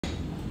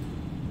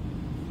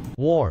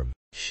warm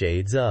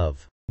shades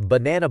of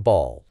banana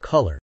ball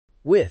color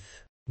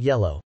with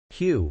yellow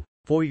hue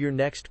for your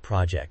next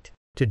project.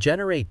 To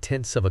generate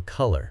tints of a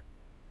color,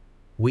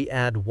 we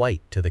add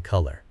white to the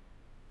color,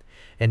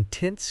 and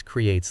tints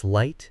creates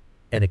light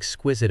and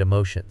exquisite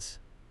emotions.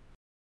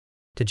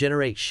 To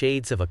generate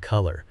shades of a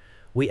color,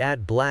 we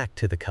add black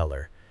to the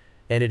color,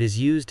 and it is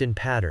used in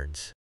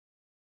patterns.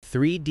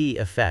 3D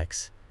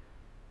effects,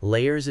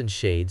 layers and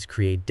shades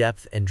create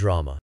depth and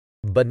drama.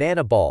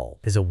 Banana ball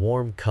is a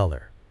warm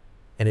color,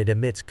 and it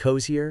emits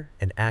cozier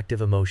and active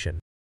emotion.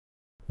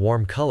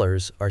 Warm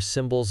colors are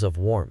symbols of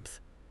warmth,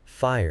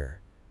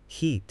 fire,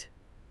 heat,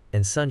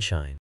 and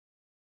sunshine.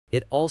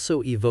 It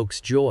also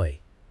evokes joy,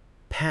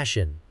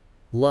 passion,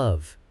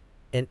 love,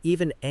 and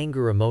even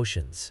anger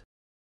emotions.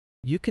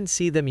 You can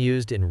see them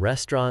used in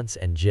restaurants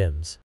and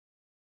gyms.